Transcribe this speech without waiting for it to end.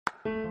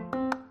Are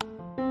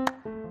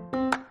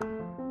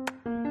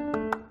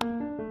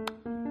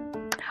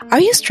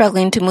you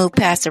struggling to move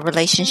past a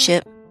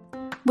relationship?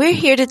 We're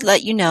here to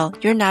let you know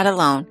you're not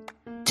alone.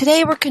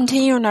 Today we're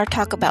continuing our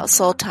talk about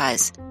soul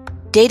ties,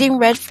 dating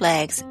red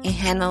flags, and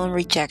handling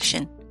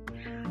rejection.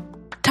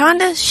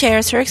 Tonda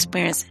shares her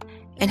experience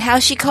and how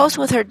she copes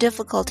with her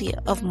difficulty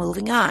of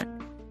moving on.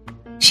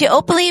 She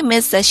openly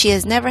admits that she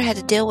has never had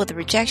to deal with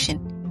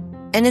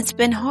rejection, and it's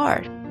been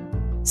hard.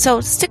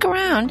 So stick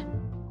around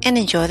and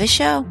enjoy the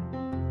show.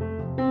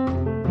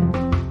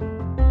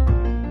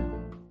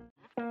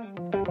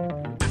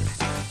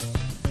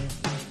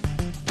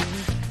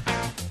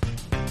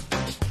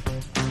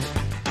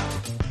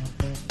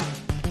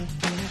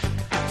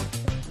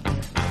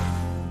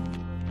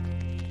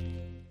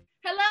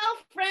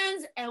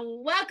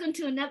 Welcome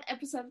to another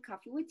episode of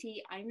Coffee with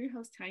Tea. I'm your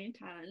host, Tanya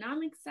Tyler, and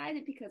I'm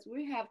excited because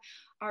we have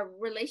our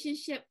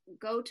relationship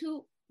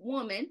go-to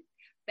woman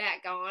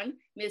back on,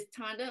 Miss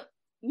Tonda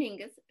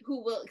Mingus,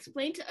 who will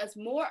explain to us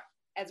more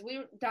as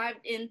we dive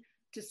into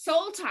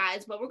soul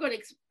ties, but we're going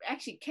to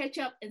actually catch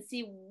up and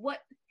see what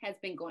has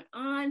been going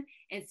on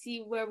and see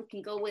where we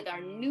can go with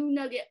our new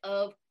nugget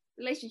of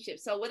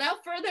relationships. So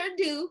without further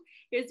ado,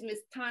 here's Miss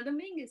Tonda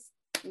Mingus.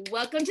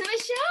 Welcome to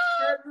the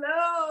show.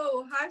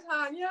 Hello. Hi,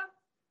 Tanya.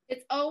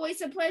 It's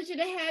always a pleasure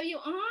to have you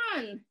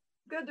on.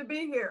 Good to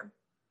be here.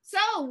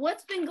 So,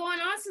 what's been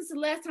going on since the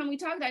last time we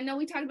talked? I know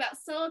we talked about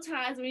soul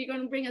ties, and you're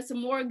going to bring us some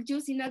more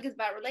juicy nuggets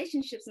about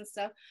relationships and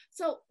stuff.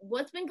 So,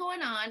 what's been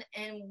going on,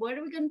 and what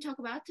are we going to talk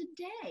about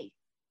today?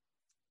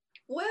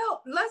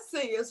 Well, let's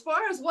see. As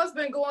far as what's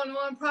been going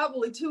on,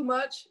 probably too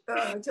much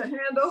to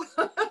handle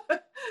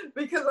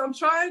because I'm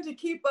trying to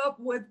keep up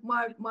with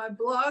my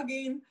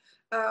blogging.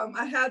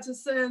 I had to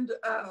send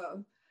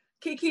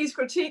Kiki's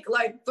Critique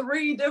like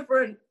 3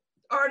 different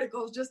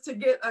articles just to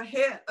get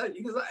ahead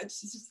because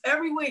just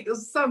every week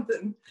is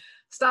something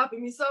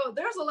stopping me. So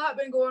there's a lot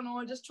been going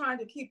on, just trying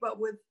to keep up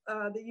with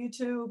the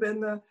YouTube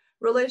and the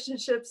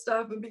relationship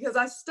stuff. And because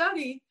I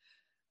study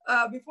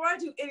before I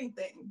do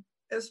anything,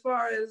 as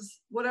far as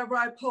whatever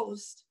I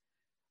post,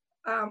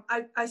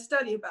 I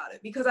study about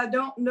it because I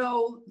don't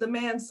know the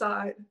man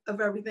side of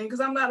everything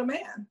because I'm not a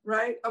man,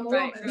 right? I'm a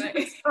woman.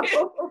 Right.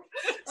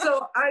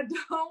 So I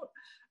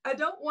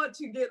don't want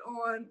to get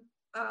on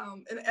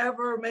and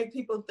ever make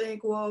people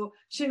think, well,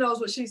 she knows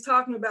what she's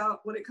talking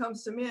about when it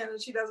comes to men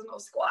and she doesn't know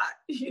squat,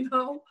 you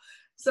know?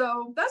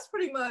 So that's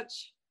pretty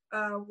much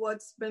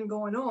what's been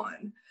going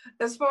on.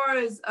 As far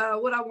as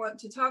what I want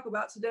to talk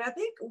about today, I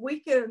think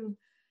we can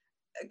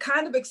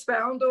kind of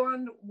expound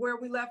on where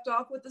we left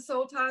off with the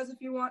soul ties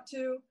if you want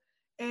to.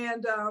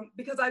 And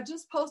because I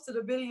just posted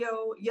a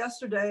video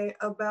yesterday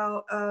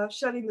about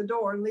shutting the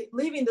door and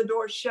leaving the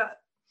door shut.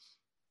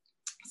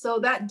 So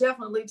that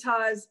definitely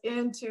ties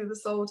into the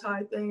soul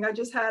tie thing. I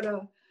just had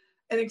an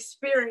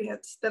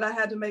experience that I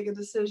had to make a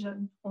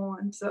decision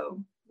on.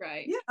 So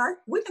right, yeah,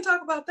 we can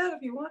talk about that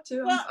if you want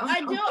to. Well,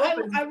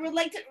 I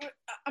relate to.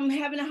 I'm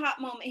having a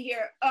hot moment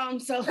here.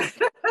 So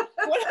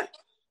what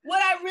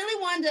I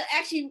really wanted to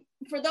actually,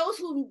 for those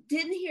who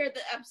didn't hear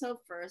the episode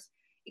first,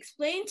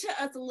 explain to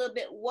us a little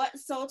bit what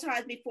soul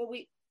ties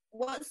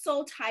what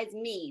soul ties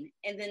mean,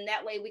 and then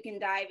that way we can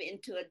dive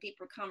into a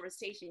deeper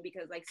conversation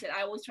because like I said,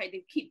 I always try to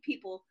keep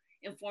people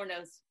informed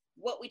of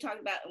what we talk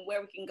about and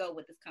where we can go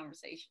with this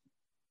conversation.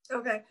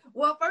 Okay,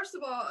 well, first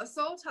of all, a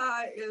soul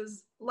tie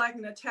is like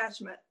an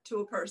attachment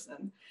to a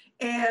person,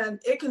 and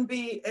it can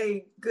be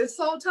a good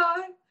soul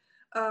tie,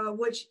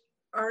 which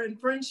are in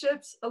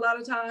friendships a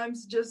lot of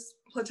times, just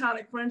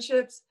platonic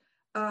friendships,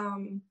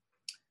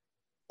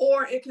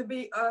 or it could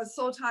be a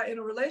soul tie in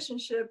a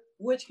relationship,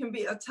 which can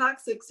be a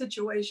toxic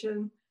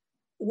situation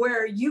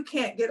where you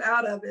can't get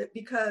out of it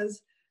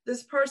because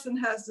this person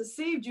has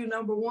deceived you,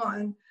 number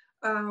one.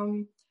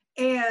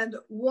 And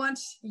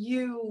once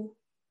you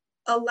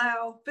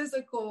allow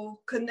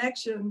physical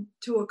connection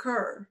to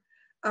occur,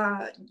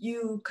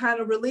 you kind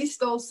of release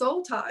those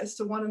soul ties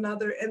to one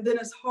another. And then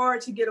it's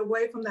hard to get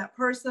away from that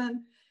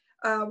person.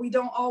 We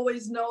don't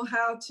always know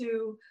how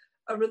to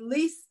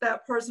release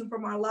that person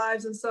from our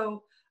lives. And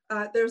so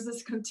there's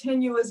this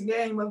continuous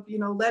game of,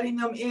 letting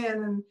them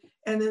in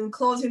and then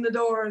closing the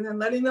door and then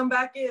letting them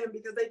back in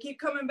because they keep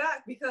coming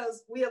back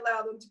because we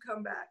allow them to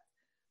come back.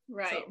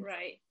 Right, so.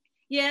 Right.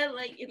 Yeah,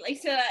 like I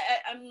said,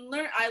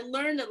 I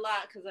learned a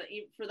lot because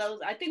for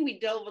those, I think we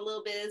dove a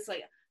little bit. It's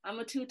like I'm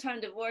a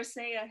 2-time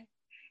divorcee,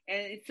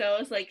 and so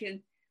it's like, and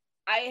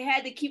I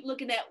had to keep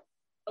looking at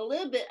a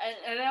little bit,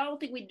 and I don't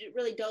think we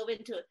really dove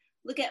into it.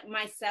 Look at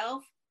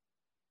myself.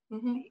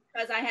 Mm-hmm.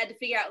 Because I had to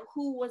figure out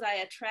who was I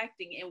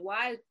attracting and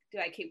why do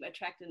I keep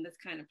attracting this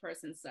kind of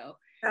person. So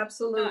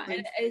absolutely,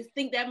 and I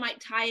think that might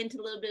tie into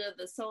a little bit of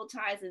the soul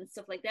ties and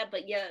stuff like that.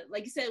 But yeah,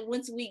 like you said,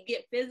 once we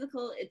get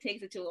physical, it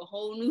takes it to a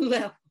whole new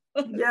level.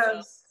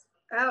 Yes,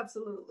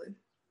 absolutely.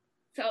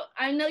 So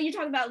I know you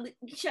talk about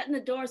shutting the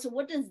door. So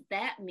what does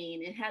that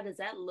mean, and how does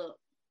that look?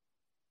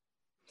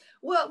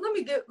 Well, let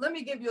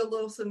me give you a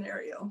little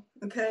scenario.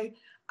 Okay,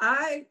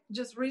 I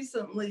just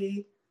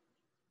recently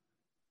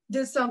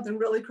did something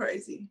really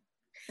crazy.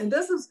 And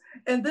this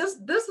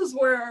is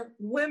where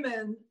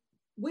women,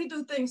 we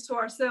do things to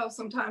ourselves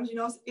sometimes. You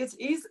know, it's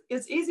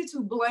easy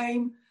to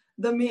blame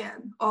the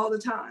men all the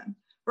time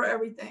for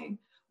everything.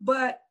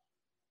 But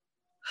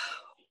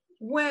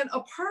when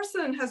a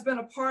person has been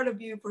a part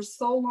of you for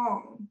so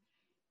long,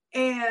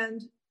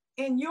 and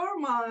in your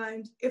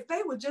mind, if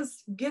they would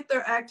just get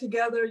their act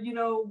together, you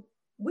know,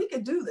 we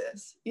could do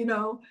this, you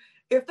know,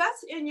 if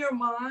that's in your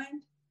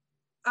mind,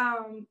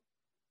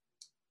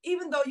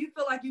 even though you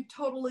feel like you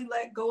totally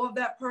let go of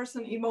that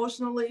person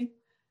emotionally,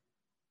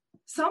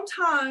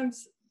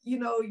 sometimes, you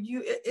know,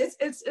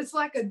 it's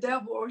like a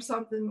devil or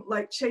something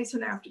like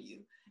chasing after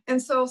you.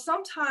 And so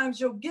sometimes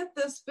you'll get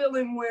this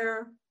feeling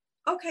where,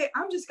 okay,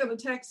 I'm just going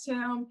to text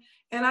him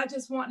and I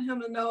just want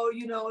him to know,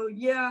 you know,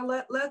 yeah,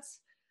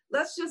 let's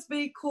just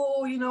be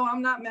cool, you know,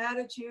 I'm not mad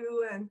at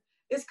you. And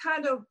it's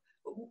kind of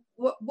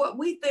what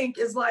we think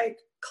is like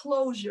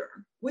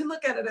closure. We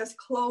look at it as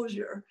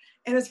closure,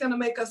 and it's going to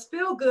make us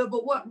feel good.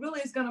 But what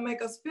really is going to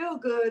make us feel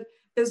good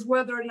is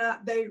whether or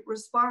not they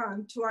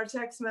respond to our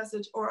text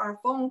message or our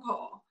phone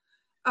call.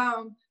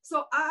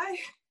 So I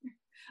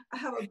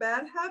have a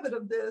bad habit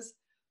of this,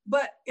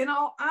 but in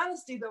all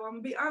honesty, though, I'm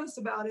gonna be honest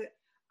about it.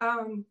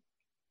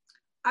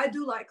 I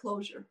do like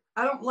closure.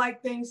 I don't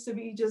like things to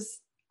be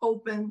just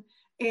open.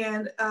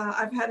 And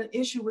I've had an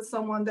issue with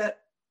someone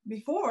that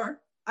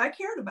before I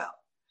cared about.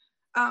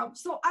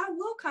 So I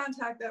will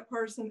contact that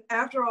person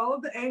after all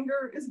of the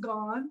anger is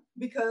gone,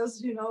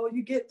 because, you know,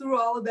 you get through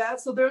all of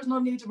that. So there's no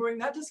need to bring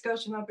that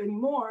discussion up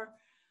anymore.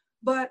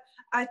 But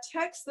I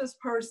text this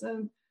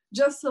person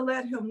just to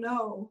let him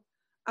know,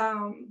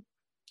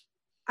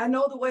 I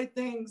know the way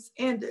things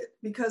ended,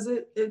 because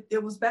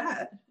it was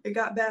bad. It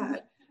got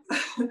bad.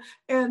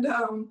 And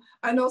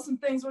I know some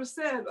things were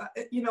said,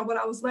 you know, but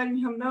I was letting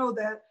him know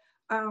that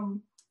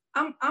I'm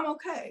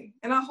okay,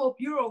 and I hope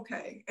you're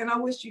okay, and I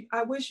wish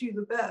you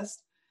the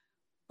best.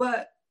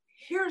 But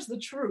here's the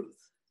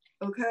truth,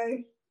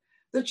 okay?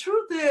 The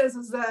truth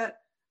is that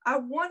I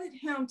wanted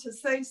him to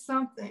say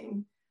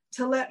something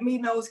to let me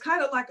know. It's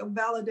kind of like a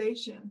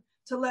validation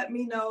to let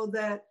me know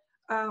that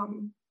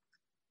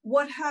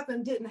what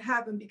happened didn't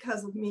happen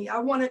because of me. I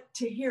wanted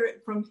to hear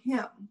it from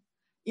him,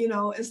 you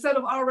know, instead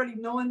of already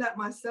knowing that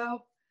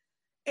myself.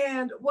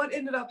 And what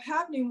ended up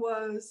happening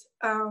was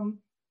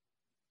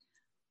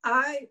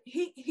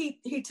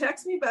he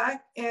texted me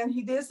back, and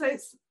he did say,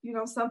 you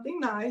know, something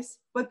nice,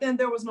 but then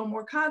there was no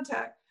more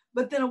contact.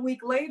 But then a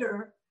week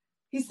later,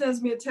 he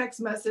sends me a text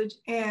message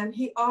and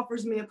he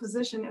offers me a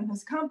position in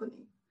his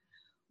company.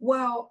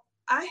 Well,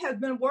 I had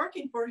been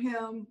working for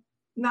him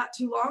not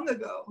too long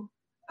ago,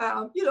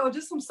 you know,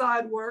 just some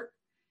side work.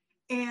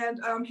 And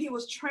he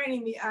was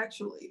training me,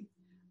 actually.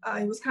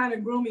 He was kind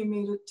of grooming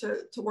me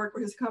to work for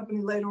his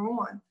company later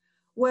on.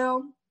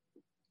 Well,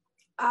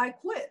 I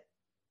quit,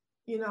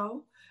 you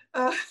know,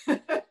 and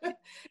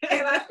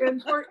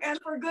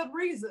for good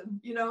reason,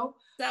 you know.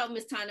 So,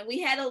 Ms. Tana, we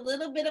had a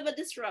little bit of a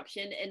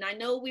disruption, and I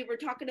know we were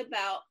talking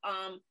about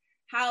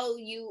how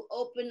you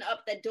open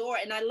up the door,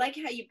 and I like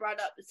how you brought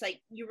up, it's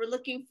like you were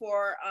looking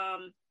for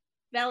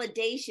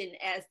validation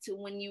as to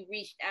when you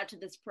reached out to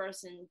this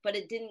person, but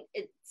it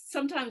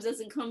sometimes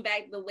doesn't come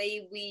back the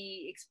way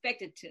we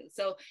expected to.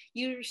 So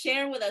you're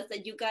sharing with us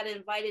that you got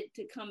invited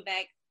to come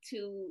back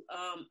to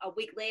a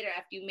week later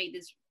after you made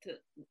this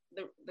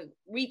the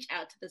reach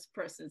out to this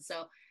person.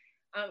 So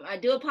I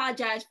do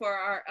apologize for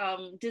our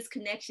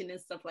disconnection and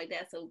stuff like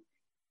that. So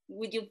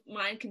would you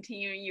mind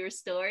continuing your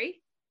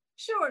story?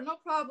 Sure, no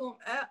problem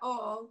at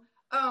all.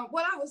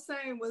 What I was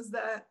saying was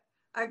that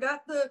I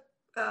got the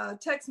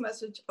text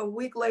message a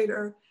week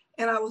later,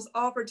 and I was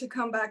offered to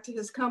come back to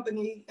his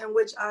company, in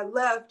which I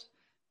left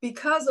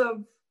because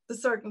of the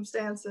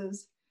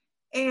circumstances.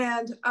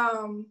 And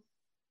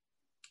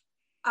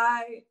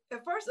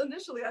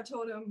initially I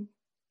told him,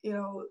 you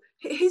know,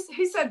 he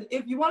said,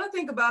 if you want to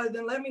think about it,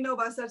 then let me know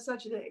by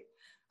such a date.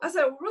 I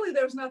said, well, really,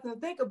 there's nothing to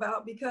think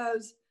about,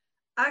 because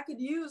I could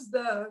use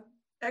the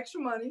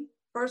extra money,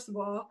 first of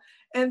all.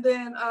 And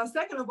then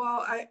second of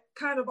all, I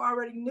kind of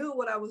already knew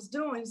what I was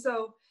doing.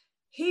 So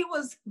he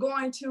was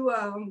going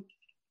to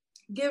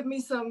give me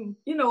some,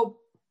 you know,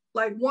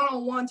 like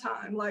one-on-one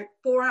time, like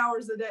 4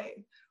 hours a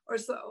day or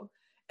so.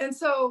 And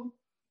so,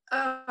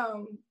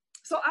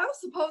 so I was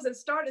supposed to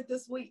start it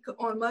this week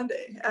on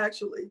Monday,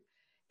 actually.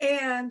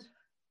 And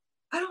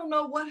I don't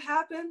know what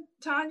happened,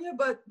 Tanya,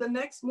 but the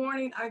next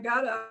morning I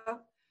got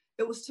up,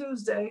 it was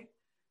Tuesday.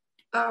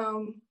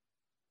 And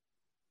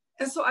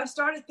so I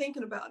started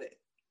thinking about it.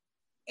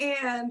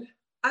 And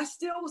I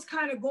still was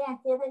kind of going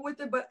forward with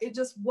it, but it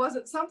just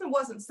something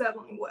wasn't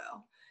settling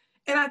well.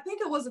 And I think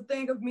it was a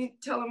thing of me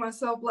telling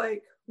myself,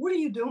 like, what are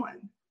you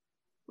doing?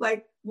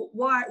 Like,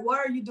 why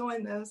are you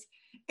doing this?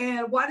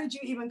 And why did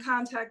you even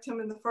contact him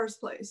in the first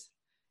place?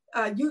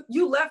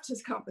 You left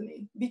his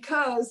company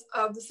because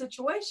of the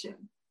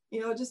situation. You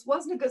know, it just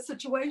wasn't a good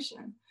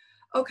situation.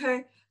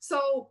 Okay,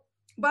 so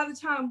by the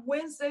time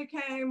Wednesday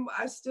came,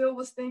 I still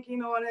was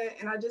thinking on it,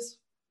 and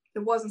it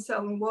wasn't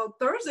settling well.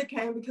 Thursday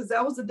came, because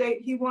that was the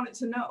date he wanted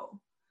to know.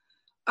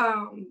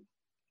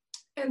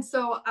 And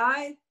so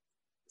I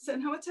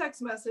sent him a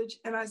text message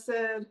and I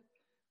said,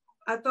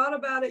 I thought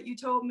about it. You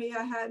told me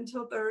I had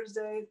until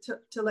Thursday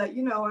to let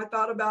you know. I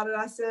thought about it.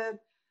 I said,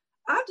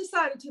 I've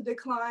decided to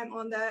decline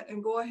on that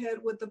and go ahead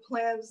with the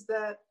plans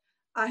that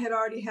I had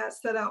already had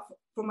set out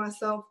for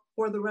myself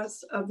for the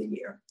rest of the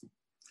year.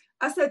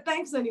 I said,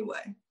 thanks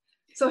anyway.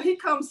 So he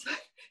comes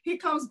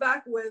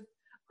back with,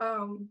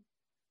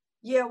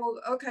 yeah, well,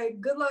 okay,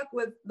 good luck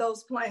with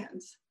those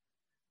plans.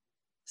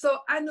 So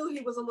I knew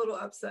he was a little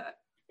upset.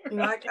 You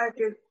know,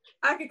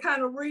 I could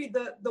kind of read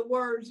the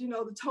words, you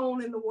know, the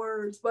tone in the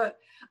words, but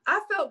I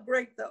felt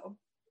great though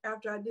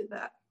after I did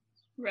that.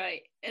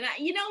 Right. And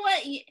you know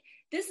what?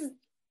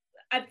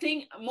 I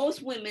think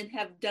most women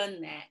have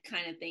done that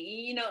kind of thing,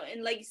 you know,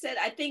 and like you said,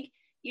 I think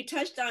you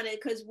touched on it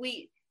because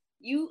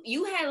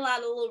you had a lot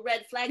of little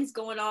red flags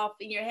going off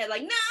in your head,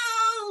 like,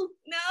 no,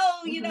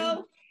 you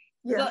know,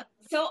 yeah. But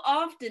so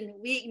often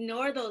we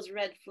ignore those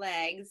red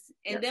flags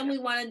and then we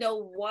want to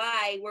know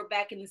why we're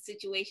back in the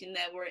situation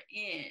that we're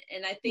in.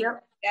 And I think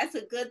that's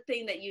a good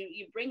thing that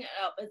you bring it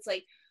up. It's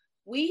like,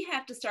 we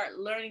have to start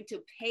learning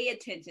to pay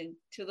attention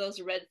to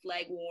those red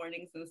flag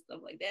warnings and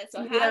stuff like that.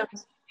 So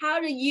how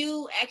do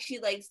you actually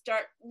like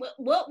start,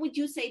 what would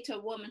you say to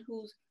a woman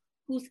who's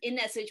in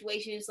that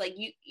situation? It's like,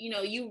 you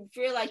know, you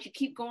feel like you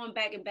keep going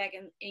back and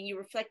you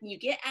reflect and you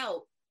get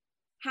out.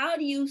 How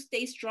do you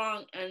stay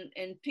strong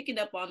and picking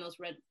up on those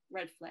red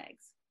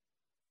flags?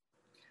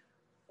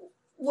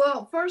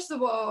 Well, first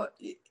of all,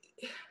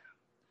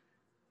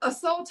 a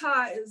soul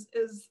tie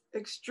is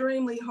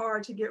extremely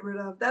hard to get rid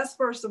of. That's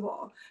first of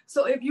all.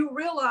 So if you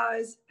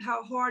realize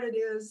how hard it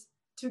is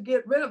to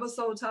get rid of a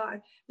soul tie,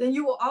 then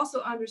you will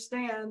also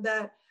understand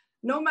that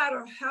no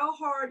matter how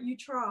hard you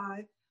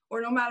try,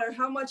 or no matter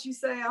how much you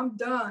say, I'm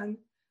done,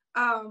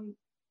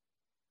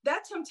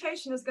 that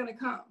temptation is going to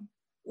come.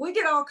 We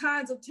get all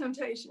kinds of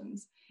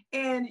temptations,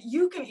 and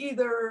you can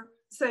either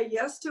say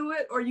yes to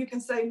it or you can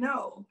say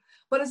no.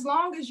 But as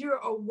long as you're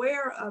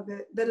aware of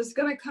it, that it's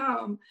going to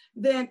come,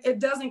 then it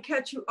doesn't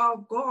catch you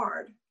off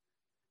guard.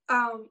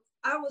 I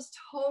was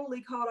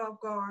totally caught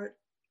off guard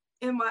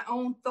in my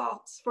own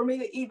thoughts for me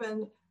to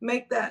even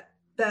make that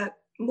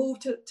move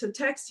to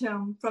text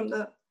him from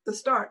the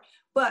start.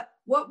 But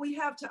what we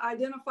have to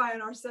identify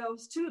in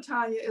ourselves too,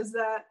 Tanya, is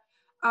that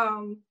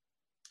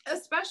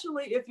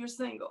especially if you're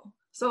single,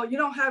 so you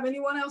don't have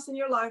anyone else in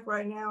your life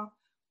right now,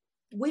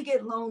 we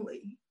get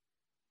lonely.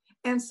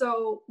 And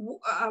so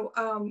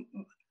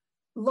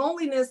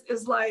loneliness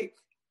is like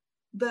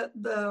the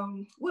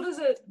what is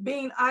it?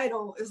 Being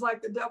idle is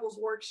like the devil's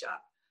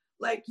workshop.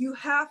 Like, you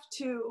have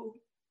to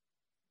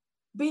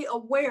be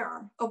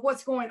aware of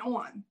what's going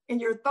on in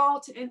your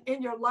thoughts,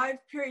 in your life,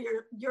 period,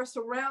 your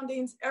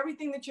surroundings,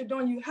 everything that you're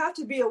doing. You have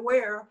to be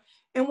aware.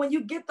 And when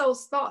you get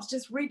those thoughts,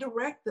 just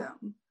redirect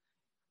them.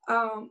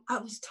 I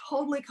was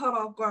totally caught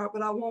off guard,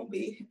 but I won't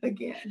be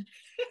again.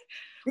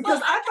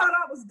 Because I thought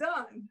I was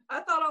done.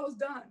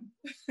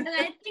 And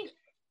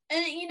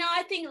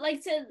I think, like I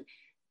said,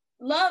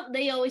 love,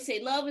 they always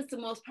say love is the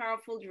most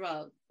powerful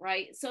drug,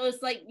 right? So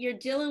it's like you're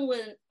dealing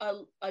with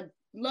a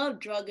love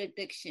drug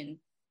addiction.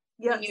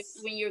 Yes.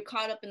 When you're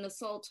caught up in the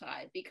soul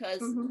tie,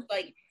 because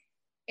like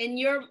in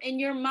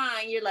your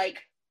mind, you're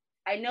like,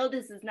 I know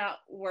this is not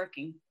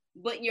working,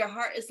 but your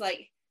heart is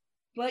like,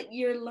 but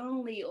you're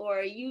lonely,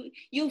 or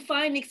you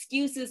find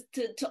excuses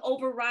to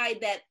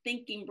override that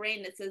thinking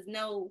brain that says,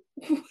 no,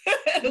 we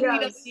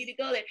don't need to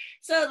go there.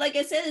 So like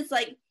I said, it's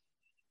like,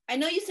 I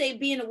know you say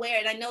being aware,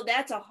 and I know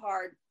that's a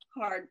hard,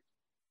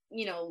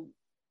 you know,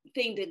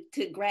 thing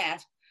to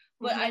grasp,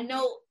 but I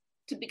know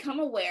to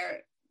become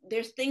aware,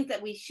 there's things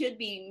that we should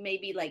be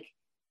maybe like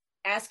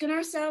asking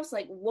ourselves,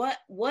 like, what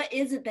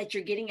is it that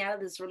you're getting out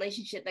of this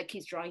relationship that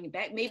keeps drawing you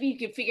back? Maybe you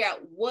can figure out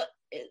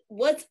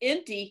what's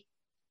empty,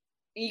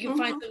 and you can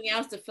find something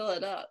else to fill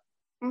it up.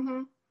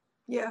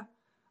 Yeah.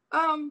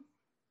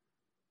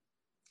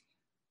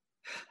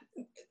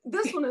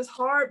 This one is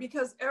hard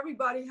because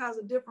everybody has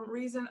a different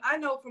reason. I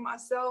know for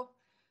myself,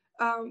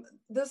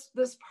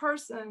 this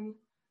person,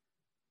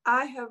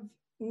 I have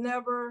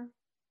never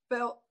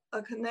felt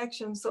a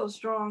connection so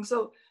strong.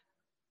 So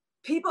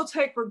people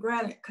take for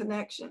granted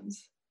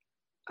connections.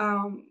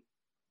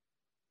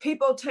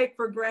 People take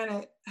for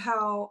granted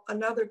how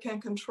another can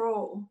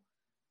control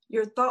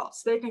your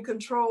thoughts. They can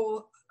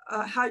control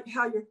how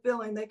you're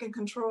feeling. They can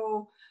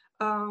control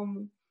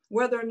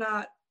whether or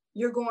not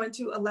you're going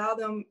to allow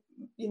them,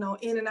 you know,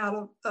 in and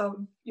out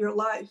of your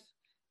life.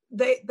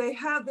 They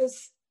have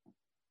this,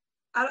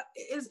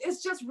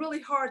 it's just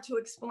really hard to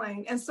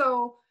explain. And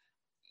so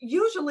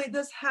usually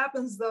this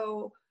happens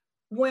though,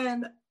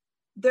 when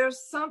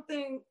there's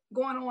something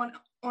going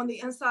on the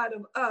inside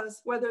of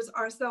us, whether it's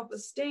our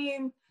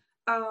self-esteem,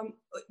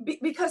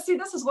 because see,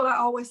 this is what I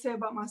always say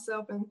about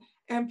myself,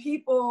 and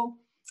people,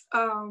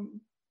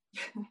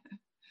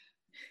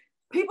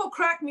 people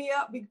crack me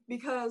up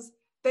because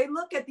they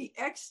look at the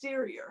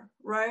exterior,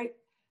 right?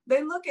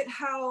 They look at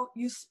how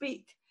you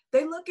speak.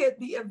 They look at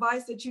the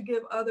advice that you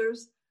give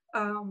others,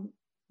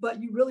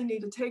 but you really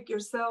need to take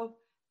yourself.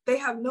 they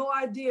have no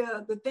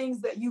idea the things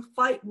that you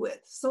fight with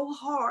so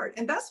hard.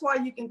 And that's why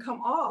you can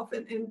come off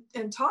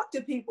and talk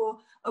to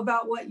people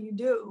about what you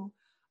do.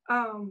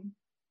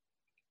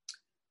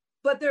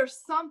 But there's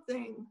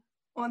something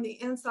on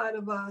the inside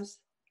of us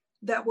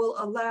that will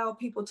allow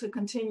people to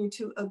continue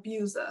to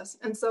abuse us.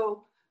 And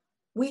so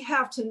we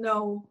have to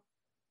know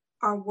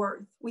our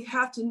worth. We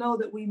have to know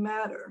that we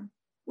matter.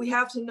 We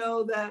have to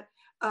know that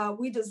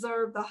we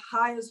deserve the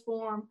highest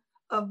form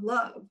of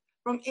love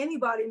from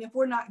anybody. And if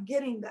we're not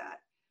getting that,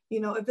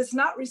 if it's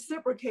not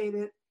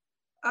reciprocated,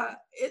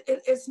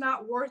 it's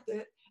not worth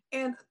it.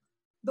 And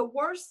the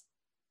worst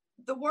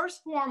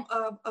form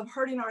of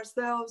hurting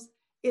ourselves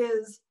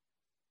is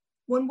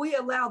when we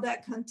allow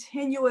that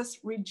continuous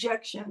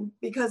rejection,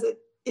 because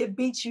it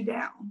beats you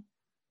down.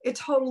 It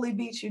totally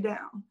beats you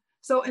down.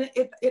 So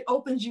it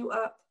opens you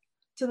up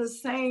to the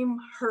same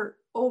hurt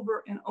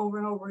over and over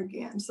and over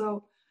again.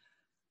 So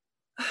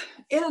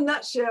in a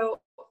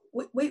nutshell,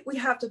 we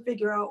have to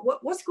figure out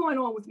what's going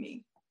on with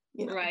me.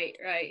 Right.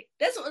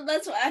 That's what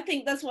I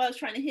think. That's what I was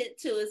trying to hit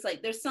too. It's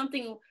like there's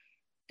something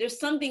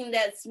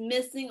that's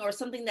missing, or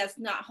something that's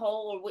not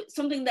whole, or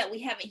something that we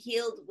haven't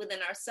healed within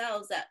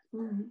ourselves that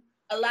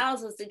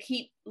allows us to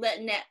keep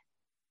letting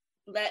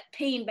that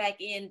pain back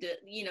into,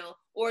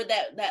 or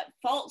that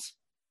false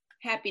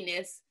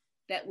happiness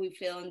that we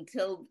feel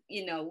until,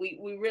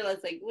 we realize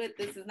like, what,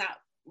 this is not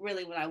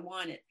really what I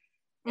wanted.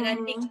 And I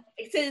think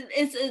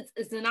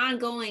it's an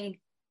ongoing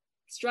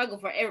struggle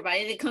for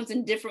everybody, and it comes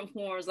in different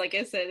forms. Like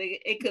I said,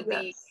 it could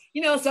be,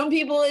 some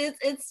people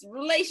it's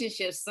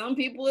relationships, some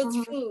people it's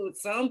food,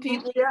 some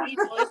people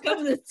it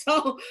comes in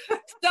so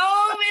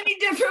many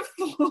different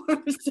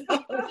forms.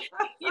 So,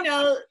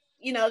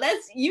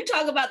 that's, you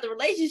talk about the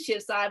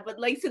relationship side, but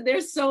like I said,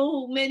 there's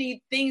so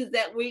many things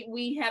that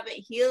we haven't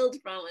healed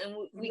from, and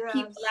we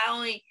keep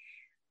allowing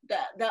the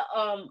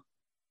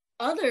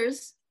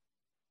others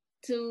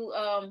to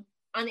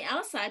on the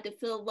outside to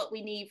feel what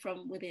we need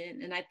from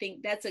within. And I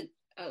think that's a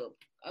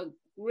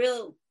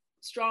real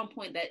strong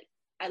point that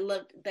I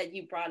love that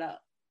you brought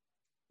up.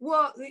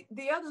 Well,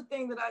 the other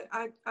thing that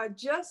I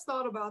just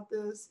thought about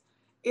this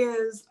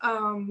is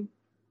I've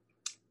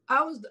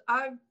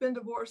been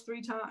divorced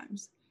 3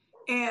 times,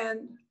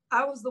 and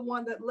I was the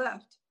one that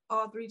left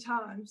all 3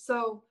 times.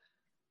 So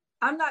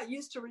I'm not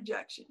used to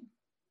rejection.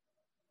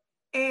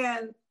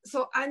 And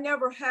so I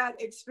never had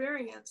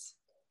experience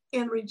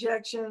in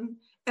rejection.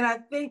 And I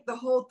think the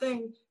whole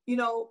thing,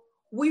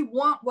 we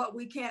want what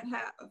we can't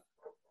have.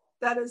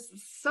 That is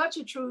such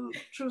a true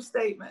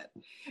statement.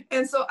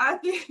 And so I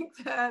think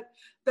that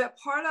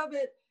part of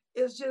it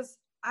is just,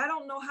 I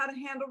don't know how to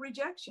handle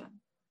rejection.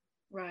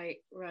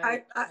 Right.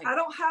 I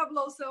don't have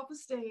low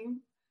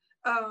self-esteem.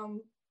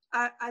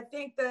 I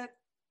think that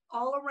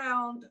all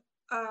around,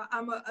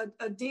 I'm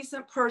a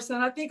decent person.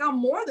 I think I'm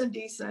more than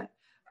decent.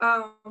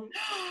 I'm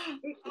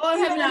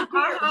having an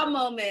aha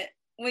moment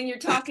when you're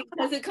talking,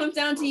 because it comes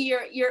down to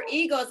your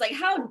ego. It's like,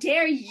 how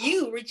dare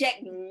you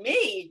reject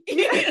me?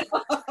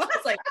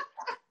 It's like,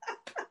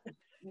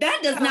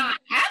 that does not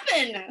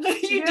happen.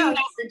 You do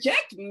not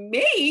reject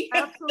me.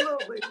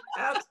 Absolutely.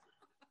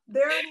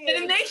 There it is.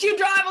 And it makes you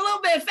drive a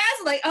little bit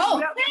faster, like,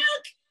 heck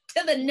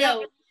to the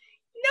no.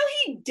 No,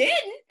 he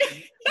didn't.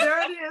 There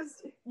it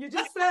is. You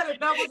just said it.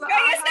 That was like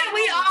I said,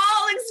 we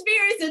all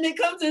experience it, and it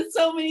comes in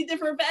so many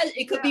different fashions.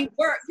 It could be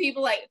work.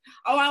 People like,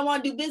 oh, I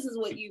want to do business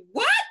with you.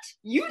 What?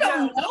 You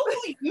don't know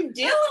who you're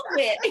dealing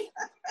with.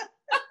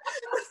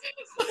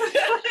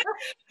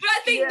 But I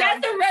think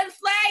that's a red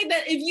flag,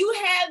 that if you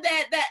have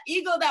that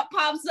ego that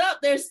pops up,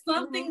 there's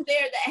something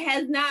there that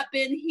has not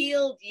been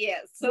healed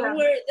yet.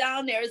 Somewhere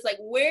down there, it's like,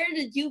 where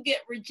did you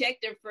get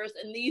rejected first?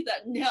 And these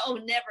are no,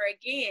 never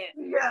again.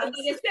 Yes. And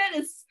like I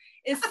said,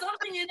 it's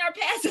something in our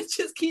past that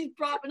just keeps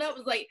popping up.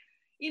 It's like,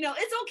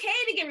 it's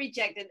okay to get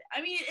rejected.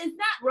 I mean, it's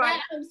not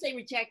bad to say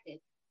rejected.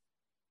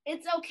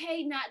 It's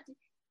okay not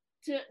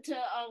to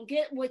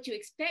get what you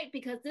expect,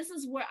 because this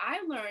is where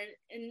I learned,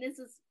 and this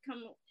is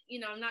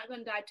I'm not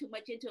going to dive too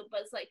much into it,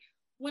 but it's like,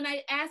 when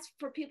I ask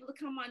for people to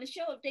come on the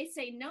show, if they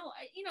say no,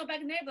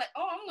 back in there, like,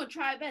 oh, I'm going to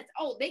try best.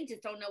 Oh, they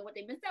just don't know what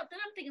they missed out. Then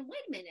I'm thinking,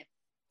 wait a minute.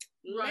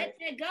 Let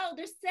that go.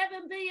 There's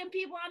 7 billion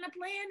people on the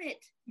planet.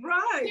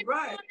 Right.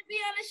 Want to be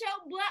on the show.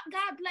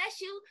 God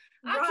bless you.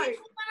 I'll keep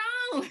moving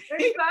on.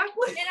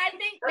 Exactly. And I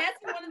think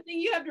that's one of the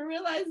things you have to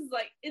realize is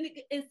like, it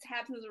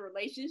happens in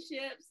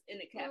relationships,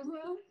 and it happens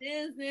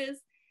in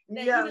business.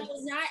 That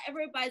not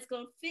everybody's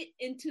going to fit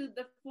into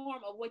the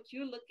form of what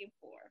you're looking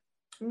for.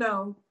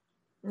 No.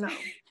 That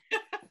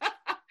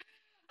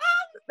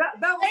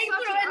was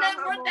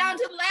we're down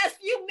to the last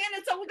few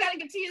minutes, so we got to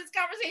continue this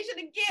conversation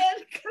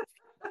again.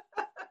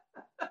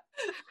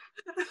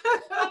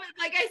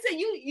 Like I said,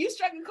 you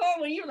struck a chord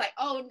when you were like,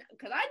 oh,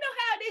 because I know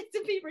how it is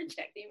to be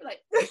rejected. You're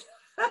like,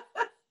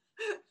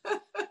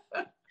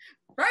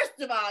 first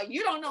of all,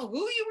 you don't know who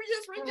you were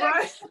just rejecting.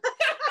 Right.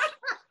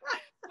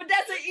 But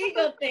that's an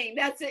ego thing.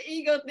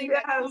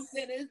 That comes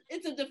in.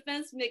 It's a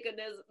defense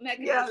mechanism.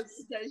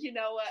 Because you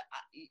know what,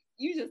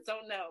 you just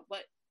don't know.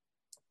 But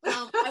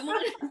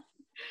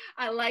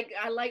I like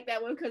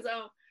that one, because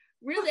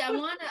really, I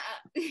want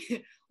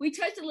to, we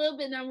touched a little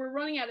bit now, we're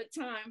running out of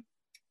time.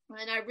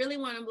 And I really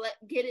want to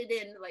get it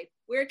in, like,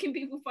 where can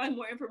people find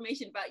more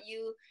information about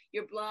you,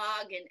 your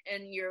blog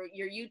and your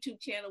YouTube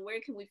channel?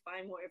 Where can we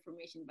find more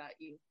information about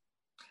you?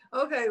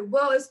 Okay,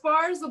 well, as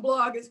far as the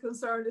blog is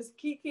concerned, it's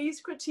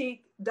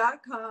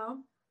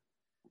kikiscritique.com.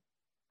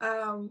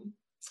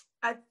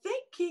 I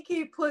think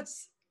Kiki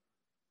puts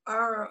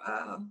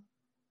our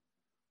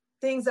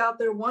things out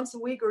there once a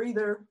week or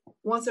either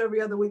once every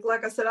other week.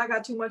 Like I said, I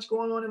got too much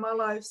going on in my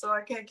life, so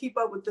I can't keep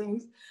up with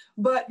things.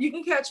 But you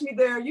can catch me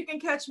there. You can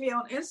catch me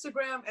on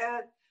Instagram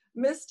at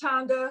Miss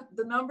Tonda,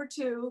 the number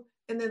 2,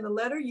 and then the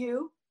letter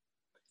U.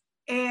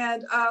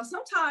 And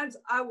sometimes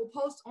I will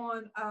post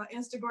on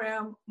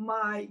Instagram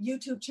my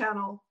YouTube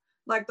channel,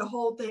 like the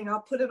whole thing. I'll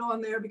put it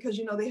on there because,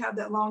 you know, they have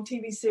that long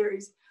TV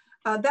series.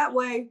 That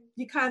way,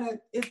 you kind of,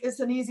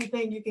 it's an easy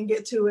thing. You can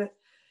get to it.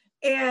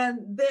 And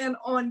then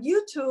on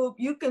YouTube,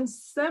 you can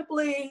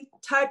simply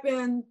type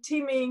in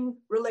Teaming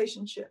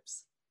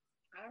Relationships.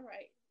 All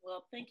right.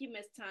 Well, thank you,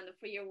 Miss Tonda,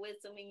 for your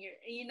wisdom and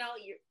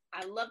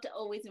I love to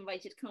always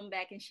invite you to come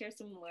back and share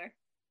some more.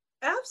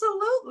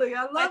 Absolutely.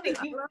 I love it.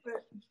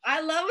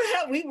 I love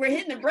it. We were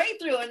hitting a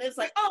breakthrough and it's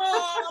like,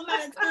 oh, I'm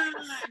out of time.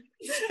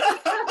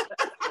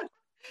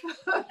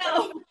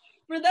 So,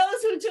 for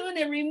those who tune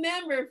in,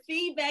 remember,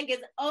 feedback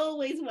is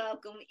always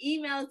welcome.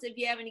 Email us if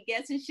you have any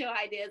guest and show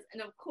ideas.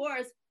 And of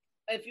course,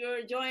 if you're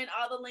enjoying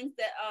all the links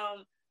that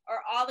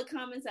or all the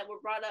comments that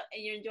were brought up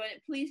and you're enjoying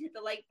it, please hit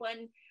the like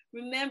button.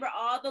 Remember,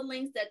 all the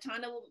links that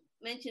Tonda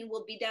mentioned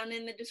will be down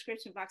in the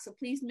description box. So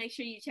please make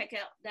sure you check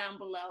out down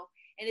below.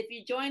 And if you're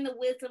enjoying the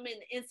wisdom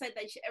and the insight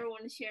that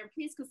everyone is sharing,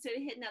 please consider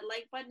hitting that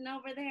like button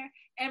over there.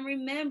 And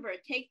remember,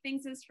 take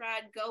things in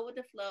stride, go with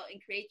the flow,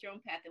 and create your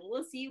own path. And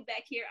we'll see you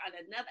back here on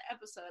another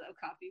episode of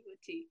Coffee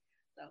with Tea.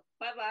 So,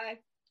 bye-bye.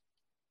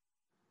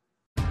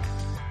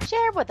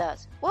 Share with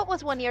us. What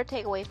was one of your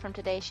takeaways from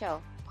today's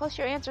show? Post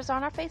your answers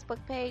on our Facebook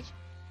page.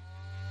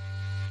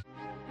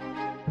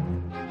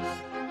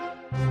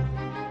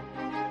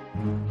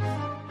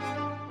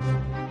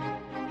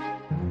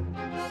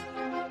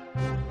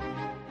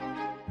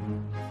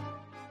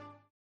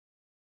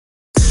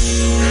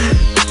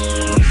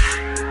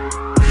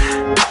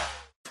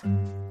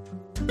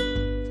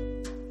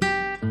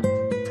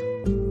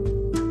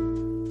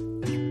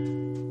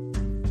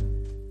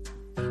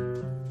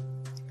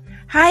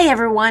 Hi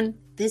everyone,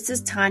 this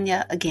is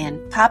Tanya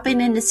again, popping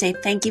in to say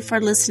thank you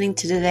for listening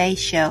to today's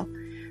show.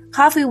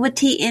 Coffee with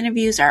Tea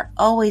interviews are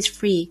always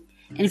free,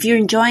 and if you're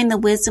enjoying the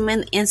wisdom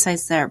and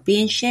insights that are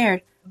being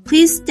shared,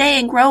 please stay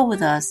and grow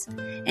with us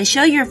and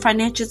show your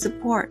financial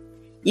support.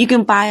 You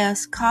can buy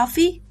us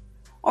coffee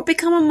or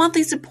become a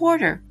monthly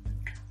supporter.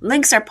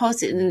 Links are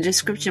posted in the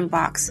description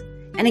box.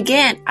 And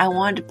again, I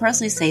wanted to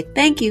personally say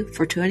thank you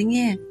for tuning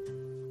in.